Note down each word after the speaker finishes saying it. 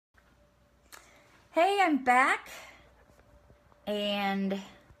Hey, I'm back, and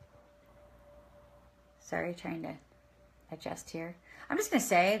sorry, trying to adjust here. I'm just gonna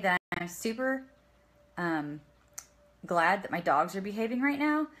say that I'm super glad that my dogs are behaving right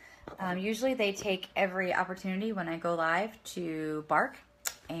now. Usually they take every opportunity when I go live to bark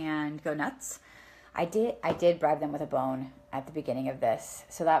and go nuts. I did bribe them with a bone at the beginning of this,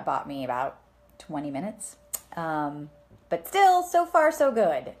 so that bought me about 20 minutes. But still, so far so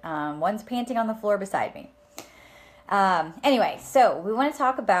good. One's panting on the floor beside me. Anyway, so we want to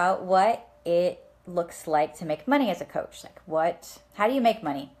talk about what it looks like to make money as a coach. How do you make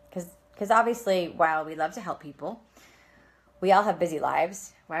money? Because obviously, while we love to help people, we all have busy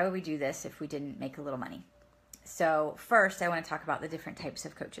lives. Why would we do this if we didn't make a little money? So first, I want to talk about the different types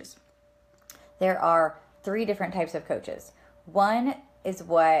of coaches. There are 3 different types of coaches. One is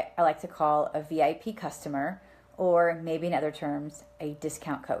what I like to call a VIP customer, or maybe in other terms, a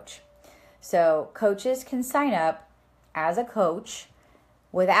discount coach. So coaches can sign up as a coach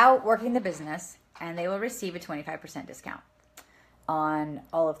without working the business, and they will receive a 25% discount on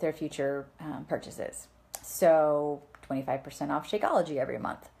all of their future purchases. So 25% off Shakeology every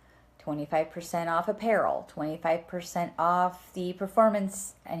month, 25% off apparel, 25% off the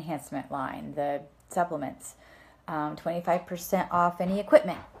performance enhancement line, the supplements, 25% off any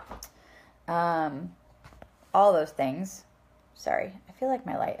equipment, all those things. Sorry, I feel like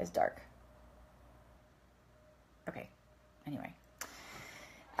my light is dark. Okay, anyway.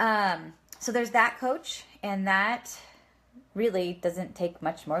 So there's that coach, and that really doesn't take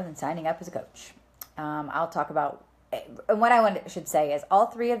much more than signing up as a coach. I'll talk about what I should say is all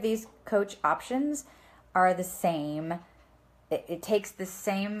 3 of these coach options are the same. It takes the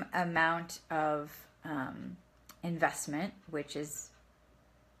same amount of investment, which is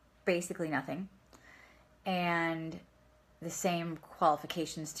basically nothing, and the same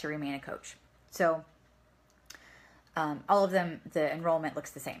qualifications to remain a coach. So all of them, the enrollment looks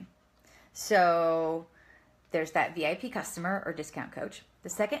the same. So there's that VIP customer or discount coach. The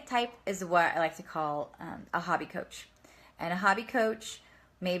second type is what I like to call a hobby coach. And a hobby coach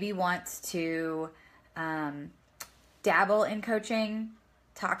maybe wants to dabble in coaching,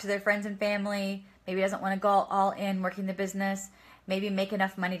 talk to their friends and family, maybe doesn't want to go all in working the business, maybe make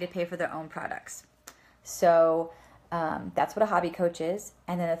enough money to pay for their own products. So that's what a hobby coach is.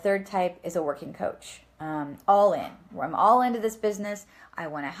 And then the third type is a working coach. All in, where I'm all into this business. I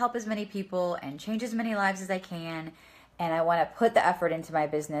want to help as many people and change as many lives as I can. And I want to put the effort into my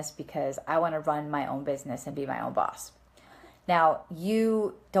business because I want to run my own business and be my own boss. Now,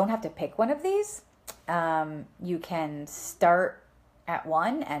 you don't have to pick one of these. You can start at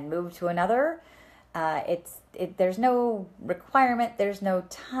one and move to another. There's no requirement. There's no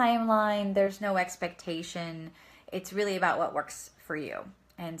timeline. There's no expectation. It's really about what works for you.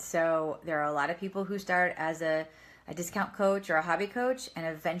 And so there are a lot of people who start as a discount coach or a hobby coach and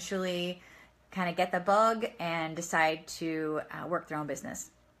eventually kind of get the bug and decide to work their own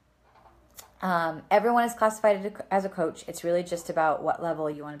business. Everyone is classified as a coach. It's really just about what level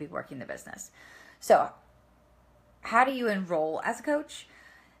you want to be working the business. So how do you enroll as a coach?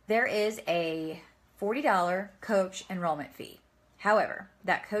 There is a $40 coach enrollment fee. However,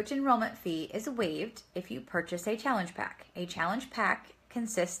 that coach enrollment fee is waived if you purchase a challenge pack. A challenge pack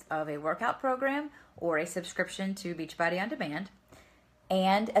consists of a workout program or a subscription to Beachbody On Demand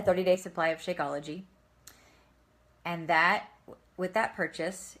and a 30-day supply of Shakeology. And that, with that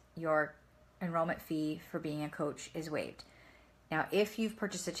purchase, your enrollment fee for being a coach is waived. Now, if you've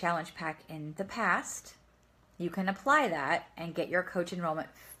purchased a challenge pack in the past, you can apply that and get your coach enrollment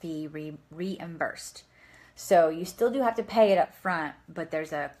fee reimbursed. So you still do have to pay it up front, but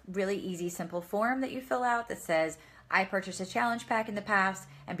there's a really easy, simple form that you fill out that says, I purchased a challenge pack in the past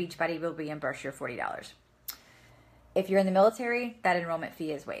and Beachbody will reimburse your $40. If you're in the military, that enrollment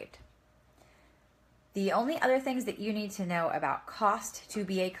fee is waived. The only other things that you need to know about cost to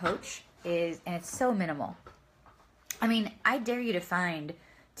be a coach is, and it's so minimal. I mean, I dare you to find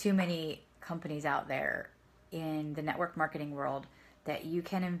too many companies out there in the network marketing world that you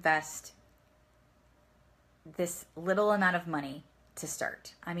can invest this little amount of money to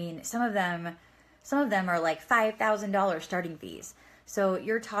start. I mean, some of them are like $5,000 starting fees. So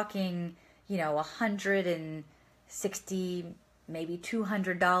you're talking, $160, maybe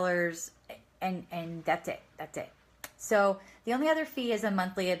 $200, and that's it. So the only other fee is a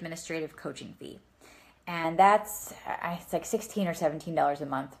monthly administrative coaching fee. And it's like $16 or $17 a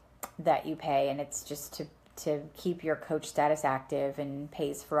month that you pay, and it's just to keep your coach status active and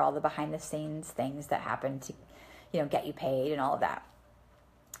pays for all the behind the scenes things that happen to, get you paid and all of that.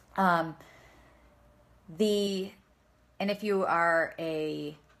 And if you are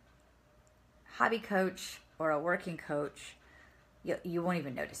a hobby coach or a working coach, you won't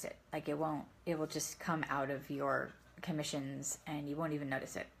even notice it. Like it will just come out of your commissions and you won't even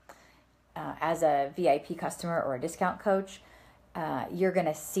notice it. As a VIP customer or a discount coach, you're going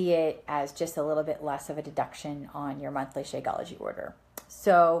to see it as just a little bit less of a deduction on your monthly Shakeology order.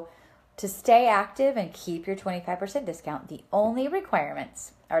 So to stay active and keep your 25% discount, the only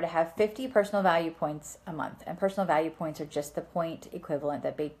requirements are to have 50 personal value points a month. And personal value points are just the point equivalent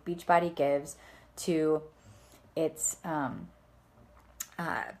that Beachbody gives to its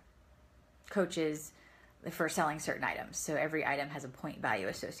coaches for selling certain items. So every item has a point value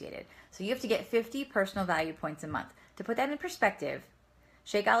associated. So you have to get 50 personal value points a month. To put that in perspective,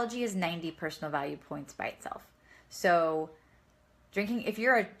 Shakeology is 90 personal value points by itself. So if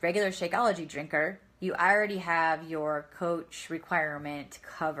you're a regular Shakeology drinker, you already have your coach requirement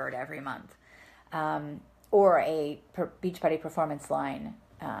covered every month, or a Beachbody Performance Line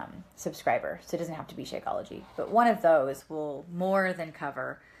subscriber. So it doesn't have to be Shakeology, but one of those will more than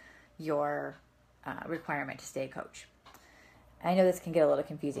cover your requirement to stay a coach. I know this can get a little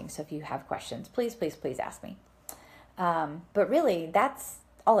confusing, so if you have questions, please ask me. But really, that's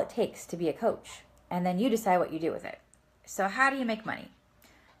all it takes to be a coach, and then you decide what you do with it. So how do you make money?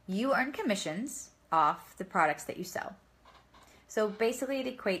 You earn commissions off the products that you sell. So basically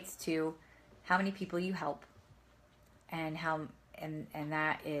it equates to how many people you help and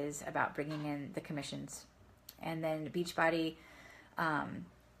that is about bringing in the commissions. And then Beachbody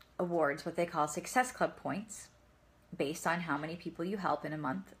awards what they call Success Club points based on how many people you help in a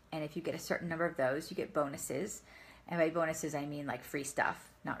month. And if you get a certain number of those, you get bonuses. And by bonuses, I mean like free stuff,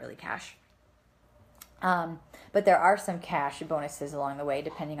 not really cash. But there are some cash bonuses along the way,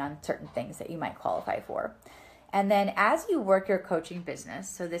 depending on certain things that you might qualify for. And then as you work your coaching business,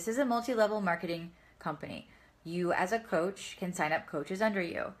 so this is a multi-level marketing company. You as a coach can sign up coaches under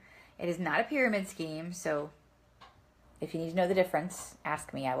you. It is not a pyramid scheme, so if you need to know the difference,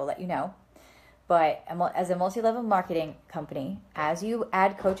 ask me, I will let you know. But as a multi-level marketing company, as you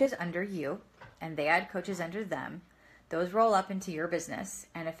add coaches under you and they add coaches under them, those roll up into your business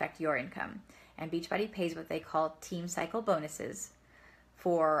and affect your income. And Beachbody pays what they call team cycle bonuses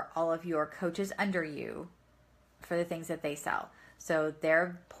for all of your coaches under you for the things that they sell. So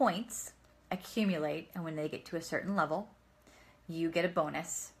their points accumulate, and when they get to a certain level, you get a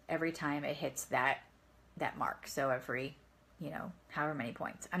bonus every time it hits that mark. So every, however many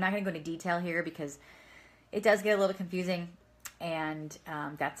points. I'm not going to go into detail here because it does get a little confusing, and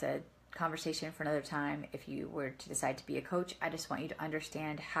that's a conversation for another time. If you were to decide to be a coach, I just want you to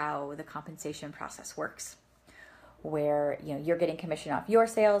understand how the compensation process works, where you're getting commission off your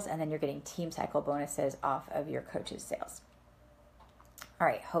sales and then you're getting team cycle bonuses off of your coach's sales. All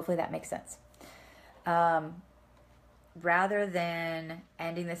right, hopefully that makes sense. Rather than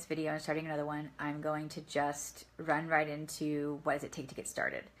ending this video and starting another one, I'm going to just run right into what does it take to get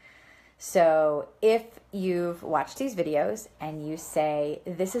started. So if you've watched these videos and you say,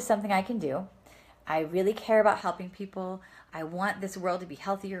 this is something I can do, I really care about helping people, I want this world to be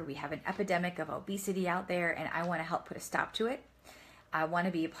healthier, we have an epidemic of obesity out there, and I want to help put a stop to it. I want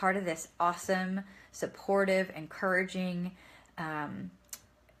to be a part of this awesome, supportive, encouraging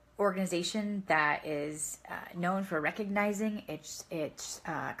organization that is known for recognizing its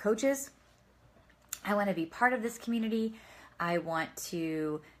coaches. I want to be part of this community. I want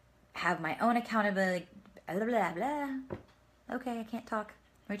to have my own accountability. Blah, blah, blah. Okay, I can't talk.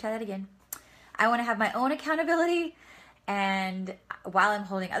 Let me try that again. I want to have my own accountability, and while I'm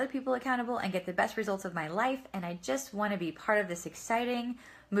holding other people accountable, and get the best results of my life. And I just want to be part of this exciting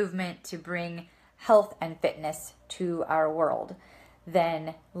movement to bring health and fitness to our world.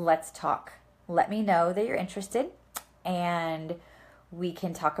 Then let's talk. Let me know that you're interested, and we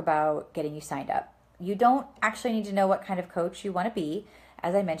can talk about getting you signed up. You don't actually need to know what kind of coach you want to be.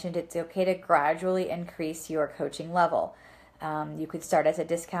 As I mentioned, it's okay to gradually increase your coaching level. You could start as a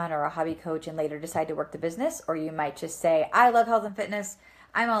discount or a hobby coach and later decide to work the business, or you might just say, I love health and fitness,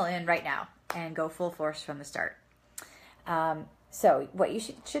 I'm all in right now, and go full force from the start. So what you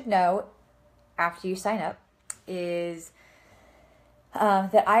should know after you sign up is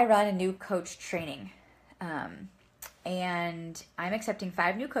that I run a new coach training. And I'm accepting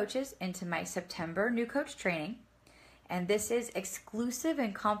 5 new coaches into my September new coach training. And this is exclusive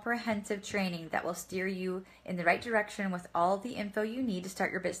and comprehensive training that will steer you in the right direction with all the info you need to start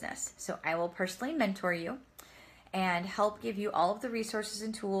your business. So I will personally mentor you and help give you all of the resources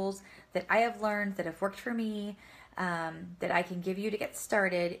and tools that I have learned that have worked for me, that I can give you to get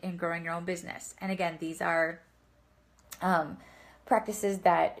started in growing your own business. And again, these are practices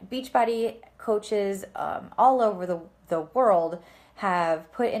that Beachbody coaches all over the world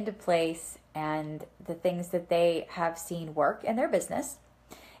have put into place and the things that they have seen work in their business.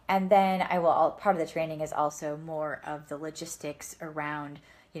 And then part of the training is also more of the logistics around,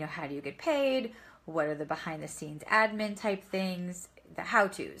 how do you get paid? What are the behind the scenes admin type things, the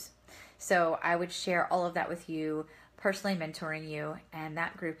how-tos. So I would share all of that with you, personally mentoring you, and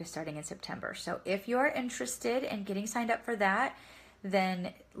that group is starting in September. So if you're interested in getting signed up for that,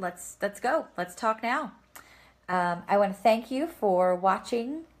 then let's go. Let's talk now. I want to thank you for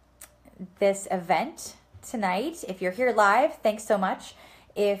watching this event tonight. If you're here live, thanks so much.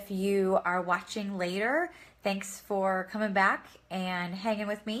 If you are watching later, thanks for coming back and hanging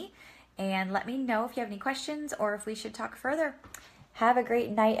with me. And let me know if you have any questions or if we should talk further. Have a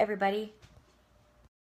great night, everybody.